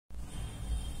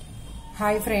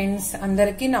Hi friends,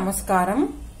 అందరికీ నమస్కారం.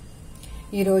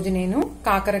 ఈ రోజు నేను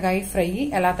కాకరకాయ ఫ్రై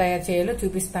ఎలా తయారు చేయాలో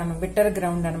చూపిస్తాను. బిట్టర్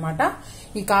గ్రౌండ్ అన్నమాట.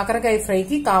 ఈ కాకరకాయ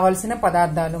ఫ్రైకి కావాల్సిన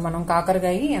పదార్థాలు. మనం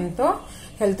కాకరకాయ ఎంతో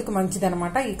హెల్త్ కు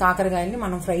మంచిదన్నమాట. ఈ కాకరకాయని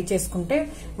మనం ఫ్రై చేసుకుంటే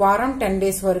వారం 10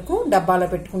 డేస్ వరకు డబ్బాలో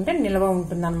పెట్టుకుంటే నిల్వ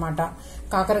ఉంటుందన్నమాట.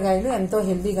 కాకరకాయలు ఎంతో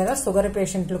హెల్తీ కదా, షుగర్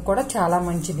పేషెంట్లకు కూడా చాలా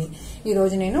మంచిది. ఈ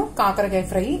రోజు నేను కాకరకాయ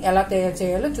ఫ్రై ఎలా తయారు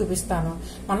చేయాలో చూపిస్తాను.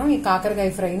 మనం ఈ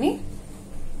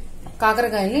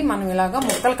కాకరకాయల్ని మనం ఇలాగా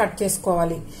ముక్కలు కట్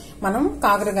చేసుకోవాలి. మనం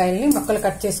కాకరకాయల్ని ముక్కలు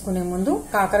కట్ చేసుకునే ముందు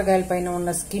కాకరకాయల పైన ఉన్న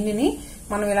స్కిన్ ని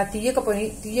మనం ఇలా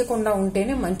తీయకుండా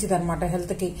ఉంటేనే మంచిదన్నమాట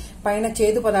హెల్త్ కి. పైన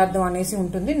చేదు పదార్థం అనేసి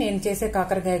ఉంటుంది. నేను చేసే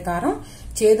కాకరకాయ కారం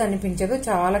చేదు అనిపించదు,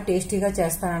 చాలా టేస్టీగా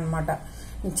చేస్తానన్నమాట.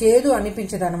 చేదు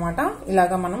అనిపించదు అనమాట.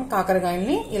 ఇలాగా మనం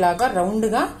కాకరకాయల్ని ఇలాగా రౌండ్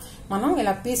గా మనం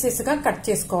ఇలా పీసెస్ గా కట్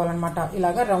చేసుకోవాలన్నమాట.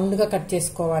 ఇలాగా రౌండ్ గా కట్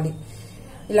చేసుకోవాలి.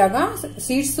 ఇలాగా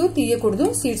సీడ్స్ తీయకూడదు,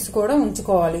 సీడ్స్ కూడా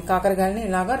ఉంచుకోవాలి. కాకరకాయలని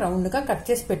ఇలాగా రౌండ్ గా కట్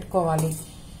చేసి పెట్టుకోవాలి.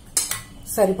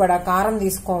 సరిపడా కారం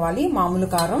తీసుకోవాలి, మామూలు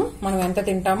కారం. మనం ఎంత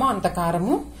తింటామో అంత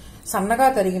కారము. సన్నగా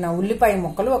తరిగిన ఉల్లిపాయ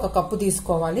ముక్కలు 1 కప్పు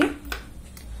తీసుకోవాలి.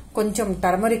 కొంచెం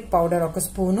టర్మరిక్ పౌడర్ 1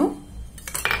 స్పూను.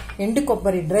 ఎండు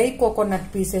కొబ్బరి డ్రై కోకోనట్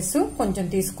పీసెస్ కొంచెం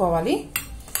తీసుకోవాలి.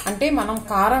 అంటే మనం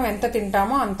కారం ఎంత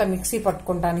తింటామో అంత మిక్సీ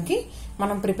పట్టుకోవడానికి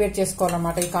మనం ప్రిపేర్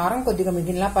చేసుకోవాలన్నమాట. ఈ కారం కొద్దిగా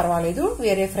మిగిలినా పర్వాలేదు,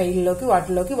 వేరే ఫ్రైల్లోకి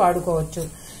వాటిలోకి వాడుకోవచ్చు.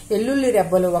 ఎల్లుల్లి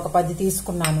రెబ్బలు 10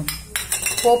 తీసుకున్నాను.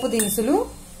 పోపు దినుసులు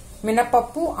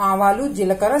మినపప్పు, ఆవాలు,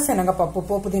 జీలకర్ర, శనగపప్పు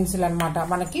పోపు దినుసులు అన్నమాట.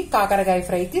 మనకి కాకరకాయ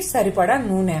ఫ్రైకి సరిపడా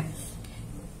నూనె,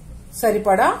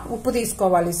 సరిపడా ఉప్పు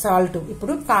తీసుకోవాలి, సాల్ట్.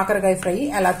 ఇప్పుడు కాకరకాయ ఫ్రై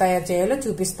ఎలా తయారు చేయాలో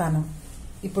చూపిస్తాను.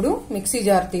 ఇప్పుడు మిక్సీ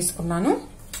జార్ తీసుకున్నాను.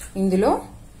 ఇందులో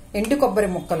ఎండు కొబ్బరి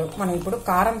ముక్కలు. మనం ఇప్పుడు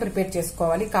కారం ప్రిపేర్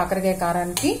చేసుకోవాలి. కాకరకాయ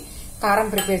కారానికి కారం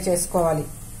ప్రిపేర్ చేసుకోవాలి.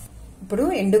 ఇప్పుడు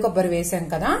ఎండు కొబ్బరి వేసాం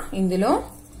కదా, ఇందులో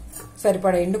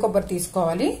సరిపడా ఎండు కొబ్బరి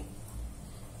తీసుకోవాలి.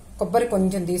 కొబ్బరి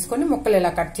కొంచెం తీసుకొని ముక్కలు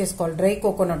ఇలా కట్ చేసుకోవాలి. డ్రై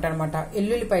కోకోనట్ అనమాట.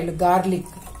 ఎల్లుల్లిపాయలు,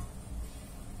 గార్లిక్,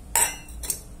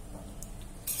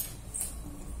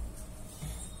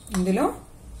 ఇందులో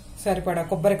సరిపడా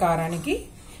కొబ్బరి కారానికి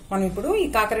మనం ఇప్పుడు ఈ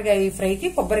కాకరకాయ ఫ్రైకి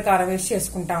కొబ్బరి కారం వేసి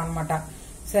చేసుకుంటాం అనమాట.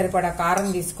 సరిపడా కారం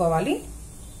తీసుకోవాలి.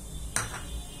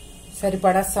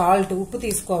 సరిపడా సాల్ట్, ఉప్పు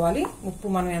తీసుకోవాలి. ఉప్పు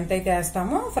మనం ఎంతైతే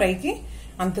వేస్తామో ఫ్రైకి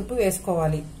అంత ఉప్పు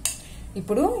వేసుకోవాలి.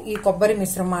 ఇప్పుడు ఈ కొబ్బరి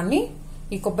మిశ్రమాన్ని,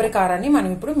 ఈ కొబ్బరి కారాన్ని మనం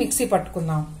ఇప్పుడు మిక్సీ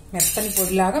పట్టుకుందాం. మెత్తని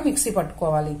పొడిలాగా మిక్సీ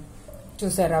పట్టుకోవాలి.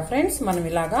 చూసారా ఫ్రెండ్స్, మనం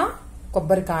ఇలాగా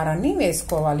కొబ్బరి కారాన్ని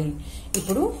వేసుకోవాలి.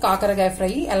 ఇప్పుడు కాకరకాయ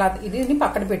ఫ్రై ఇది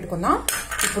పక్కన పెట్టుకుందాం.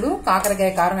 ఇప్పుడు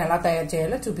కాకరకాయ కారం ఎలా తయారు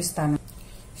చేయాలో చూపిస్తాను.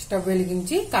 స్టవ్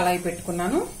వెలిగించి కళాయి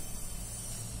పెట్టుకున్నాను.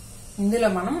 ఇందులో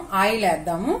మనం ఆయిల్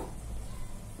వేద్దాము.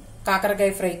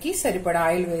 కాకరకాయ ఫ్రైకి సరిపడా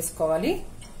ఆయిల్ వేసుకోవాలి.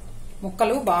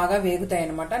 ముక్కలు బాగా వేగుతాయి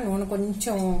అన్నమాట. నూనె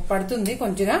కొంచెం పడుతుంది,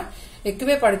 కొంచెంగా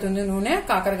ఎక్కువే పడుతుంది నూనె.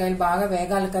 కాకరకాయలు బాగా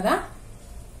వేగాలి కదా.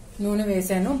 నూనె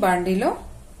వేసాను బాండీలో.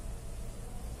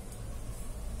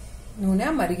 నూనె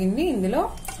మరిగింది. ఇందులో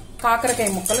కాకరకాయ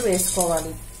ముక్కలు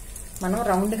వేసుకోవాలి. మనం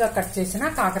రౌండ్ గా కట్ చేసిన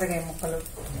కాకరకాయ ముక్కలు.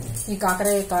 ఈ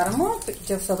కాకరకాయ కారము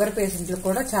షుగర్ పేషెంట్లకు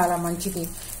కూడా చాలా మంచిది.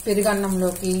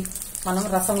 పెరుగన్నంలోకి, మనం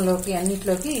రసంలోకి,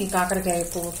 అన్నిట్లోకి ఈ కాకరకాయ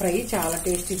ఫ్రై చాలా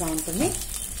టేస్టీగా ఉంటుంది.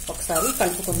 ఒకసారి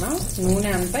కలుపుకుందాం.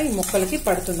 నూనె అంతా ఈ ముక్కలకి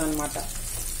పడుతుంది అన్నమాట.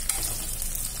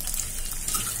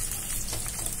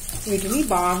 వీటిని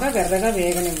బాగా ఎర్రగా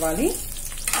వేగనివ్వాలి.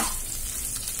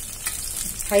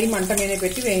 హై మంట మీద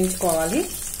పెట్టి వేయించుకోవాలి.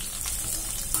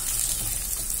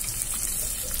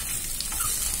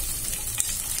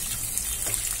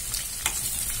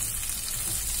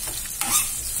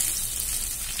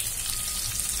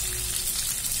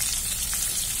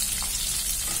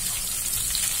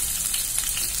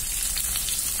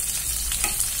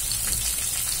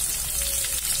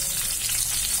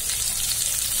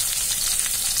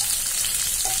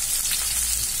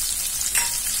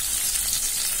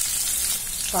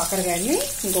 కాకరకాయని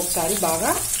ఇంకొకసారి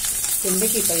బాగా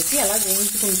కిందకి పైకి అలా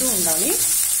వేయించుకుంటూ ఉండాలి.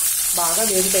 బాగా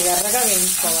వేగుతాయి, ఎర్రగా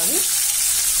వేయించుకోవాలి.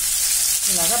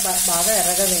 ఇలాగా బాగా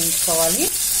ఎర్రగా వేయించుకోవాలి.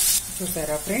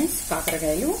 చూసారా ఫ్రెండ్స్,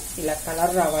 కాకరకాయలు ఇలా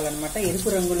కలర్ రావాలన్నమాట.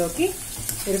 ఎరుపు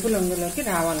రంగులోకి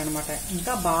రావాలన్నమాట.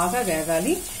 ఇంకా బాగా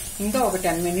వేగాలి. ఇంకా ఒక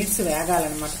 10 మినిట్స్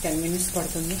వేగాలన్నమాట. 10 మినిట్స్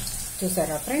పడుతుంది.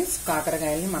 చూసారా ఫ్రెండ్స్,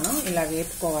 కాకరకాయల్ని మనం ఇలా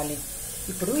వేపుకోవాలి.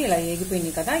 ఇప్పుడు ఇలా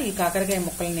ఏగిపోయింది కదా. ఈ కాకరకాయ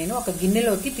ముక్కలు నేను ఒక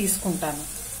గిన్నెలోకి తీసుకుంటాను.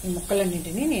 ఈ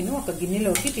ముక్కలన్నింటినీ నేను ఒక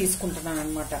గిన్నెలోకి తీసుకుంటున్నాను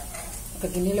అనమాట. ఒక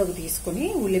గిన్నెలోకి తీసుకుని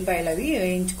ఉల్లిపాయలు అవి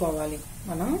వేయించుకోవాలి.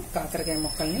 మనం కాకరకాయ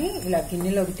ముక్కల్ని ఇలా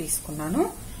గిన్నెలోకి తీసుకున్నాను.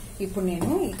 ఇప్పుడు నేను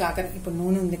ఇప్పుడు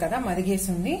నూనె ఉంది కదా, మరిగేసి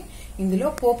ఉంది. ఇందులో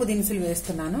పోపు దినుసులు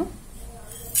వేస్తున్నాను.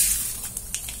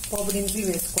 పోపు దినుసులు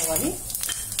వేసుకోవాలి.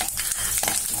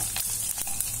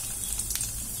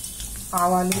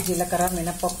 ఆవాలు, జీలకర్ర,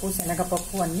 మినపప్పు,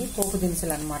 శనగపప్పు అన్ని పోపు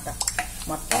దినుసులు అన్నమాట.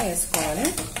 మొత్తం వేసుకోవాలి.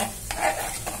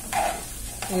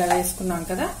 ఇలా వేసుకున్నాం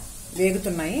కదా,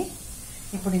 వేగుతున్నాయి.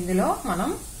 ఇప్పుడు ఇందులో మనం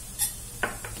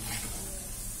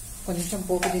కొంచెం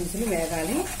పోపు దినుసులు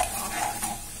వేగాలి.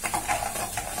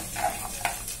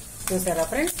 చూసారా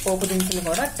ఫ్రెండ్స్, పోపు దినుసులు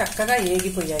కూడా చక్కగా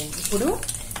ఏగిపోయాయి. ఇప్పుడు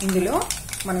ఇందులో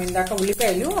మనం ఇందాక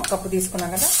ఉల్లిపాయలు 1 కప్పు తీసుకున్నాం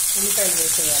కదా, ఉల్లిపాయలు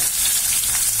వేసేయాలి.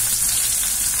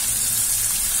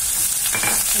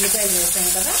 ఉల్లిపాయలు వేసాం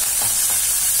కదా,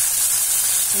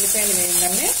 ఉల్లిపాయలు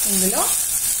వేయగానే ఇందులో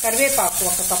కరివేపాకు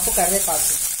 1 కప్పు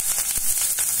కరివేపాకు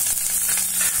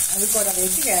అవి కూడా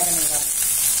వేసి వేగనివ్వాలి.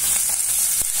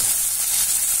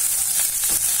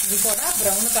 ఇది కూడా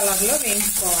బ్రౌన్ కలర్ లో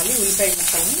వేయించుకోవాలి. ఉల్లిపాయ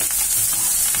ముక్కల్ని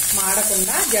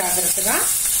మాడకుండా జాగ్రత్తగా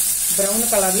బ్రౌన్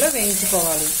కలర్ లో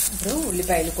వేయించుకోవాలి. ఇప్పుడు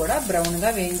ఉల్లిపాయలు కూడా బ్రౌన్ గా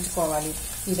వేయించుకోవాలి.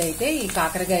 ఇదైతే ఈ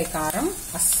కాకరకాయ కారం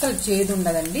అస్సలు చేదు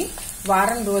ఉండదండి.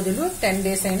 వారం రోజులు 10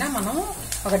 days అయినా మనం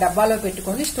ఒక డబ్బాలో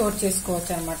పెట్టుకొని స్టోర్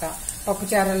చేసుకోవచ్చు అనమాట.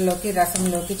 పప్పుచారల్లోకి,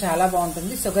 రసంలోకి చాలా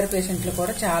బాగుంటుంది. షుగర్ పేషెంట్లు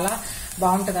కూడా చాలా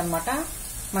బాగుంటది అనమాట.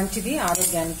 మంచిది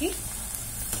ఆరోగ్యానికి.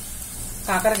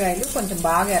 కాకరకాయలు కొంచెం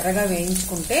బాగా ఎర్రగా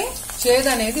వేయించుకుంటే చేదు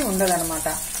అనేది ఉండదన్నమాట.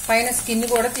 పైన స్కిన్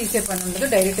కూడా తీసే పని ఉండదు.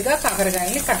 డైరెక్ట్ గా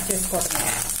కాకరకాయల్ని కట్ చేసుకోవటం.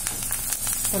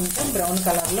 కొంచెం బ్రౌన్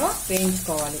కలర్ లో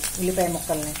వేయించుకోవాలి ఉల్లిపాయ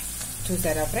ముక్కల్ని.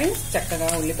 చూసారా ఫ్రెండ్స్, చక్కగా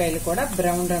ఉల్లిపాయలు కూడా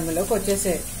బ్రౌన్ రంగులోకి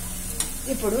వచ్చేసాయి.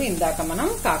 ఇప్పుడు ఇందాక మనం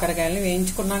కాకరకాయలను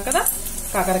వేయించుకున్నాం కదా,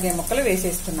 కాకరకాయ ముక్కలు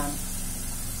వేసేస్తున్నాను.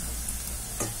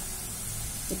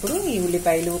 ఇప్పుడు ఈ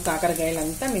ఉల్లిపాయలు కాకరకాయలు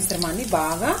అంతా మిశ్రమాన్ని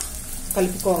బాగా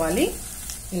కలుపుకోవాలి.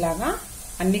 ఇలాగా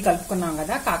అన్ని కలుపుకున్నాం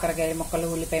కదా, కాకరకాయ ముక్కలు,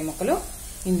 ఉల్లిపాయ ముక్కలు.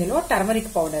 ఇందులో టర్మరిక్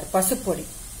పౌడర్, పసుపు పొడి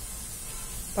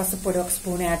 1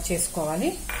 స్పూన్ యాడ్ చేసుకోవాలి.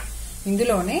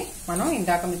 ఇందులోనే మనం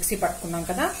ఇందాక మిక్సీ పట్టుకున్నాం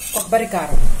కదా కొబ్బరి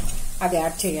కారం, అది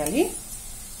యాడ్ చేయాలి.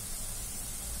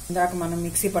 ఇందాక మనం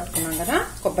మిక్సీ పట్టుకున్నాం కదా,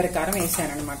 కొబ్బరి కారం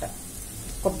వేసానమాట.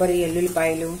 కొబ్బరి,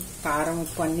 ఎల్లుల్లిపాయలు, కారం,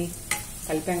 ఉప్పు అన్ని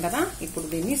కలిపాం కదా. ఇప్పుడు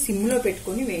దీన్ని సిమ్ లో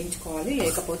పెట్టుకుని వేయించుకోవాలి,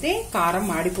 లేకపోతే కారం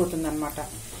మాడిపోతుంది అనమాట.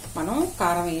 మనం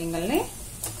కారం వేయగానే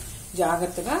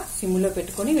జాగ్రత్తగా సిమ్ లో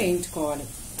పెట్టుకుని వేయించుకోవాలి.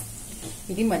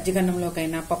 ఇది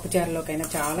మజ్జిగన్నంలోకైనా పప్పుచారులోకైనా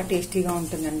చాలా టేస్టీగా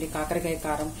ఉంటుందండి. కాకరకాయ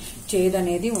కారం చేదు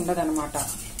అనేది ఉండదన్నమాట.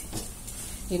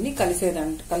 దీన్ని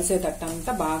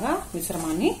కలిసేటట్టంతా బాగా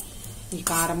మిశ్రమాన్ని ఈ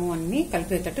కారము అన్ని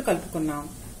కలిపేటట్టు కలుపుకున్నాం.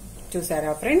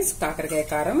 చూసారా ఫ్రెండ్స్, కాకరకాయ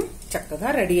కారం చక్కగా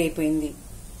రెడీ అయిపోయింది.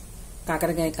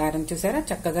 కాకరకాయ కారం చూసారా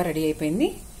చక్కగా రెడీ అయిపోయింది.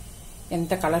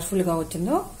 ఎంత కలర్ఫుల్ గా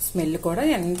వచ్చిందో, స్మెల్ కూడా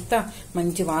ఎంత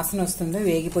మంచి వాసన వస్తుందో.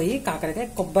 వేగిపోయి కాకరకాయ,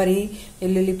 కొబ్బరి,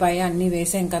 ఎల్లుల్లిపాయ అన్ని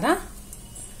వేసాం కదా,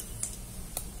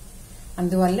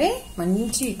 అందువల్లే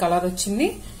మంచి కలర్ వచ్చింది.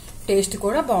 టేస్ట్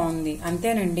కూడా బాగుంది.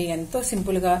 అంతేనండి, ఎంతో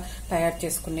సింపుల్ గా తయారు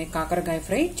చేసుకునే కాకరకాయ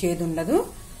ఫ్రై చేదు ఉండదు.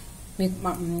 మీకు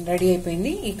రెడీ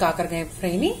అయిపోయింది. ఈ కాకరకాయ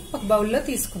ఫ్రైని ఒక బౌల్లో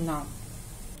తీసుకుందాం.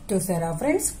 చూసారా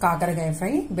ఫ్రెండ్స్, కాకరకాయ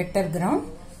ఫ్రై బెటర్ గ్రౌండ్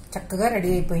చక్కగా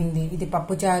రెడీ అయిపోయింది. ఇది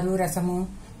పప్పుచారు, రసము,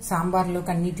 సాంబార్లోకి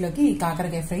అన్నిట్లోకి ఈ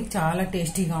కాకరకాయ ఫ్రై చాలా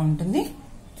టేస్టీగా ఉంటుంది.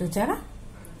 చూసారా,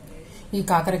 ఈ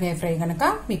కాకరకాయ ఫ్రై గనక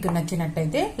మీకు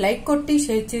నచ్చినట్టయితే లైక్ కొట్టి,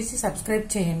 షేర్ చేసి, సబ్స్క్రైబ్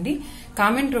చేయండి.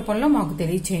 కామెంట్ రూపంలో మాకు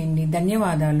తెలియచేయండి.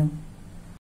 ధన్యవాదాలు.